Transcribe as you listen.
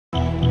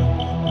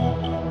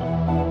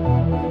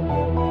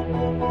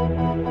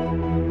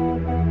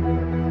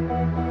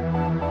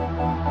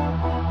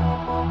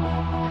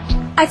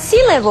At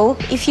sea level,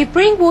 if you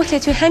bring water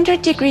to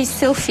 100 degrees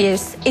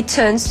Celsius, it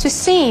turns to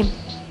steam.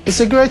 It's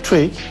a great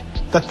trick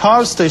that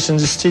power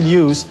stations still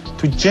use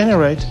to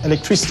generate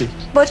electricity.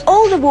 But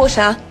all the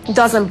water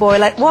doesn't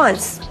boil at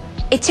once.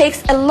 It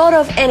takes a lot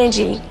of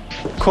energy.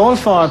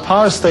 Coal-fired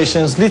power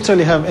stations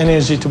literally have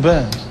energy to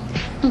burn.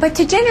 But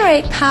to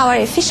generate power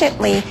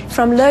efficiently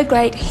from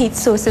low-grade heat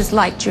sources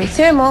like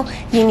geothermal,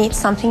 you need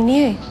something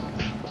new.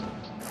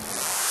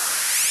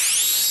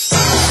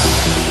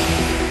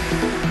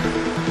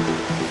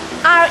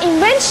 Our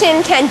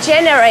invention can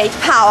generate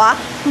power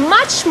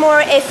much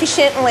more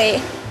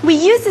efficiently. We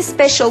use a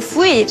special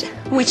fluid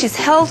which is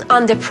held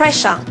under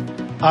pressure.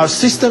 Our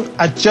system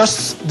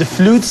adjusts the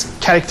fluid's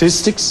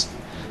characteristics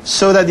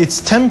so that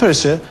its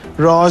temperature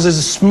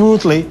rises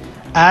smoothly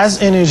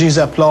as energy is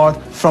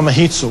applied from a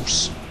heat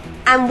source.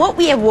 And what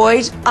we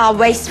avoid are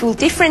wasteful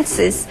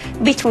differences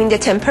between the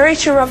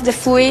temperature of the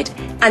fluid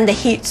and the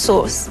heat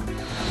source.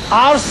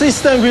 Our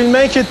system will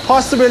make it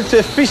possible to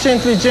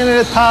efficiently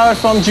generate power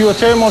from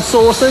geothermal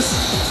sources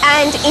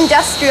and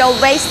industrial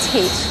waste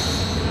heat.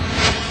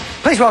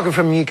 Please welcome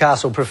from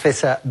Newcastle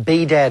Professor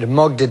Behdad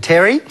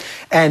Moghtaderi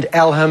and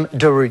Alham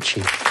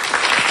Daruchi.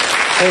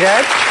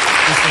 Behdad,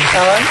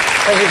 Alham,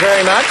 thank you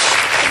very much.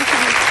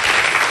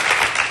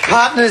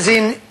 Partners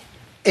in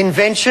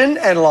invention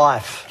and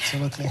life.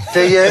 Absolutely.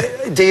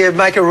 Do you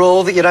make a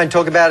rule that you don't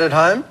talk about at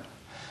home?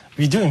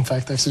 We do, in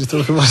fact, actually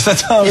talk about it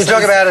at home. You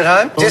talk about it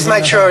at home? Just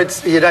make sure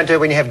you don't do it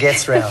when you have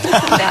guests around.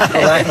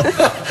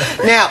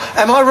 Now,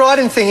 am I right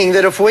in thinking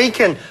that if we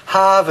can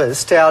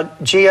harvest our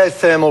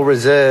geothermal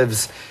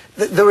reserves,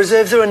 the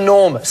reserves are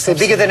enormous. They're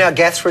bigger than our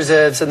gas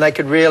reserves, and they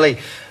could really,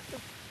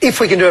 if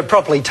we can do it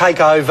properly,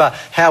 take over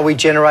how we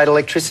generate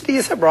electricity.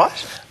 Is that right?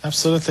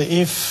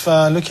 Absolutely. If we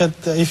look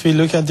at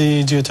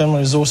the geothermal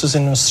resources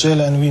in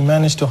Australia and we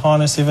manage to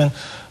harness even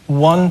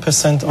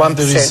 1% of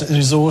the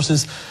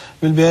resources,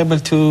 we'll be able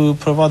to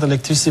provide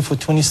electricity for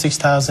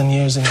 26,000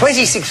 years.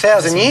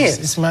 26,000 years?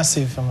 It's a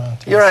massive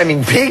amount. You're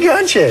aiming big,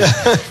 aren't you?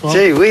 Well,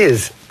 gee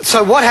whiz.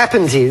 So what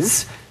happens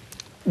is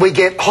we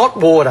get hot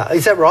water.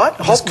 Is that right?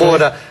 Hot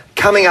water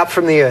coming up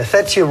from the earth.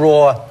 That's your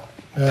raw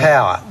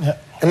power. Yeah.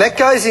 And that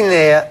goes in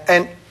there,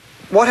 and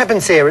what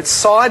happens there? It's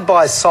side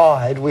by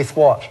side with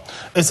what?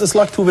 It's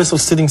like two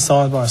vessels sitting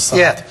side by side.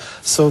 Yeah.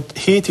 So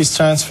heat is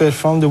transferred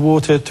from the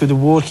water to the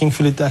working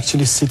fluid that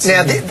actually sits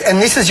now, in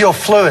and this is your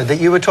fluid that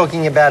you were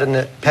talking about in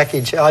the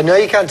package. I know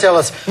you can't tell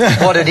us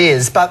what it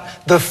is, but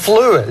the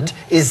fluid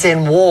is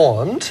then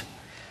warmed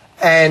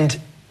and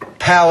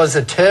powers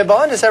a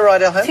turbine. Is that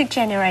right, Alham? To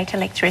generate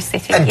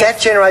electricity. And that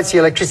generates the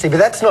electricity, but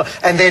that's not...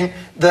 And then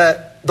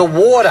the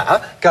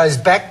water goes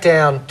back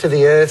down to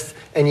the earth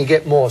and you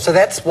get more. So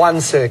that's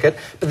one circuit.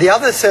 But the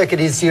other circuit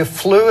is your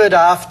fluid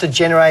after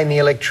generating the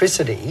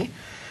electricity.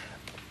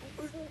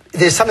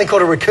 There's something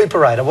called a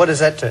recuperator. What does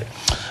that do?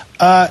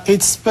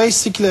 It's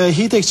basically a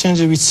heat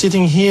exchanger which is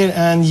sitting here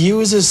and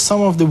uses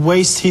some of the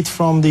waste heat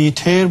from the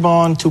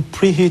turbine to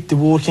preheat the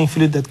working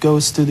fluid that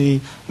goes to the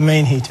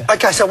main heater.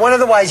 Okay, so one of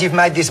the ways you've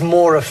made this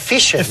more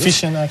efficient...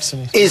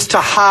 actually. ...is to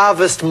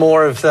harvest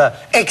more of the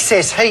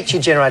excess heat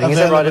you're generating. Is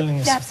that right?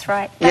 That's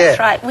right. That's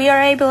right. We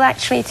are able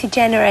actually to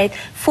generate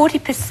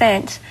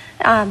 40%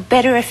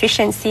 better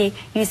efficiency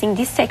using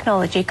this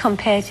technology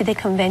compared to the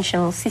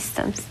conventional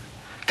systems.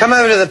 Come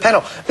over to the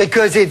panel,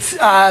 because it's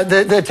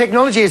the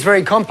technology is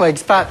very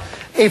complex, but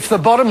if the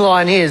bottom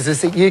line is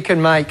that you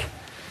can make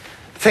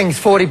things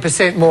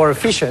 40% more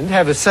efficient,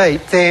 have a seat,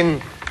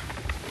 then,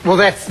 well,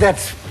 it's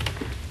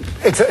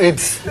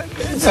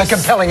a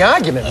compelling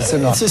argument, is it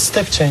not? It's a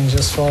step change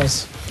as far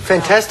as...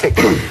 Fantastic.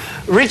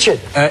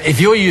 Richard? If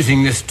you're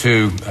using this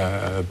to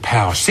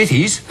power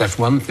cities, that's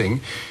one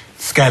thing.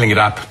 Scaling it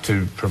up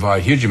to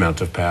provide huge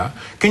amounts of power.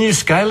 Can you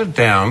scale it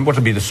down? What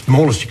would be the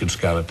smallest you could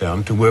scale it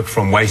down to work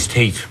from waste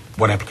heat?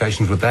 What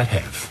applications would that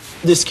have?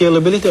 The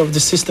scalability of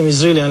the system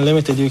is really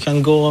unlimited. You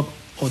can go up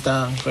or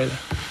down, really.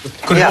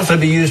 Could it also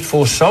be used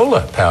for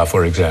solar power,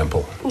 for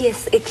example?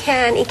 Yes, it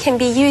can. It can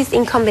be used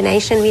in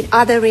combination with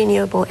other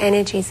renewable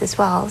energies as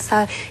well.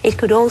 So it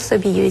could also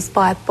be used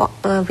with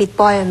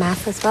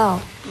biomass as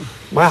well.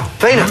 Wow.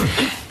 Vina?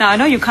 Now, I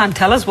know you can't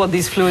tell us what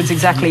these fluids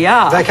exactly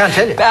are. They can't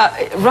tell you.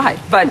 Right,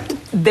 but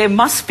there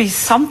must be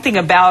something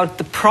about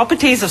the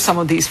properties of some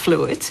of these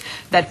fluids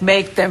that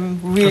make them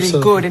really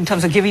good in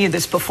terms of giving you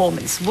this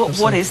performance.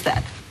 What is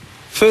that?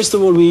 First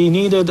of all, we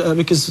needed,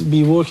 because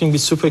we're working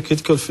with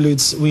supercritical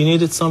fluids, we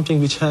needed something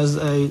which has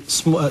a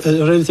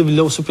relatively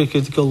low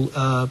supercritical,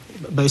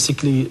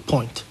 basically,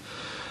 point.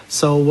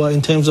 So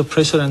in terms of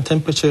pressure and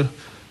temperature,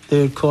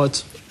 they're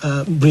quite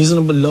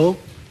reasonably low.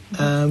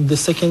 The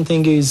second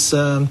thing is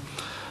they're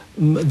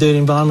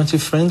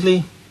environmentally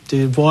friendly,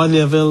 they're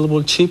widely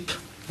available, cheap,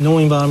 no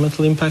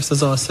environmental impacts,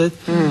 as I said,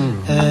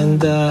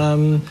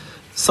 and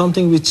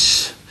something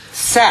which...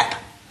 SAP.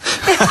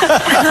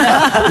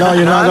 No,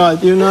 you're not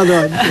right. You're not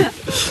right.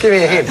 Give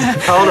me a hint.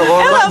 Hold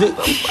on.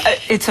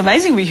 It's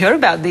amazing we hear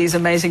about these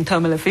amazing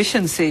thermal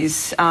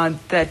efficiencies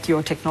that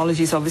your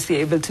technology is obviously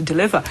able to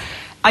deliver.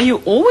 Are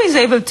you always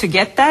able to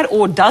get that,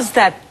 or does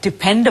that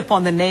depend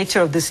upon the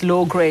nature of this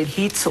low-grade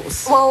heat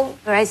source? Well,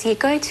 as you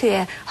go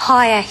to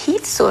higher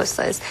heat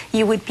sources,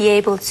 you would be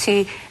able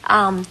to,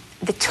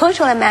 the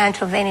total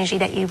amount of energy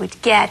that you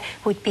would get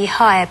would be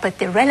higher, but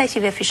the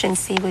relative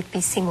efficiency would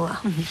be similar.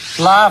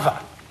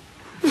 Lava.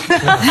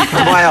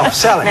 Way off.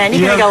 Sally. Man,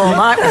 you're going to go all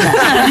night with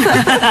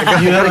that.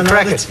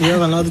 You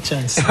have another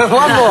chance.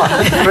 One more.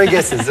 3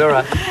 guesses. All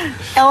right.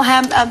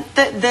 Elham,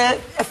 the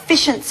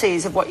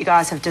efficiencies of what you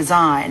guys have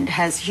designed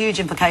has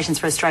huge implications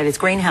for Australia's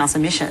greenhouse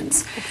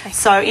emissions. Okay.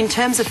 So in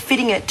terms of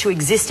fitting it to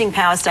existing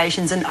power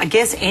stations and I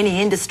guess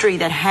any industry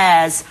that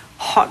has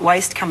hot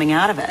waste coming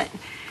out of it,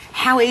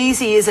 how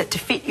easy is it to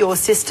fit your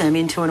system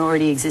into an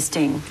already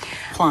existing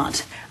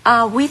plant?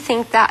 We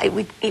think that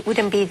it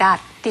wouldn't be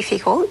that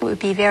difficult. It would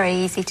be very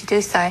easy to do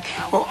so.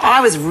 Well,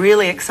 I was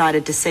really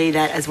excited to see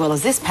that, as well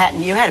as this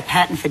patent. You had a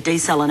patent for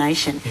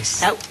desalination. Yes.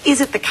 Now,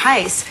 is it the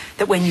case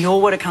that when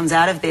your water comes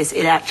out of this,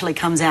 it actually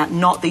comes out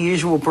not the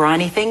usual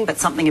briny thing, but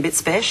something a bit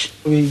special?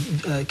 We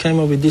came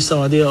up with this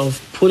idea of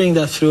putting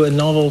that through a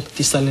novel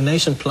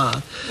desalination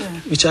plant,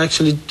 which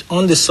actually,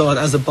 on the side,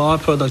 as a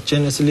byproduct,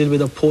 generates a little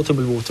bit of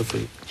potable water for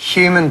you.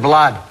 Human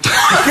blood. Is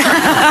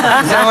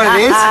that what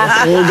it is?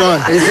 All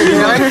gone. Is it, you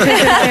know?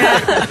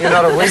 You're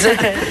not a wizard?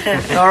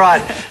 All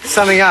right.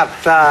 Summing up,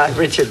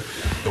 Richard.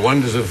 The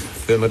wonders of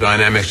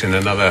thermodynamics in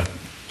another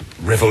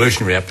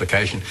revolutionary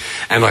application.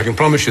 And I can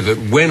promise you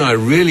that when I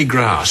really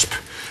grasp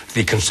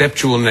the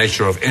conceptual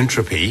nature of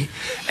entropy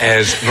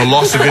as the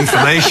loss of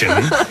information,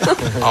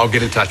 I'll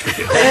get in touch with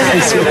you.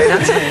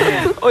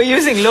 Or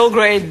using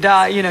low-grade,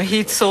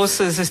 heat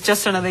sources is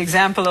just another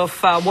example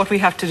of what we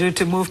have to do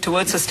to move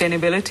towards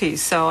sustainability.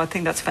 So I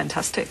think that's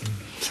fantastic.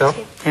 So?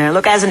 Yeah,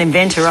 look, as an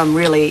inventor, I'm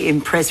really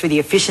impressed with the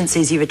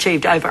efficiencies you've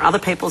achieved over other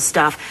people's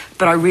stuff,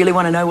 but I really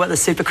want to know what the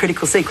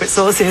supercritical secret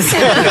sauce is.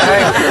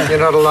 You're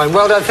not alone.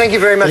 Well done. Thank you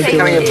very much for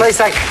coming in. Please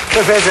thank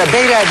Professor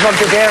Behdad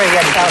Moghtaderi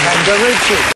and Elham Garuchi.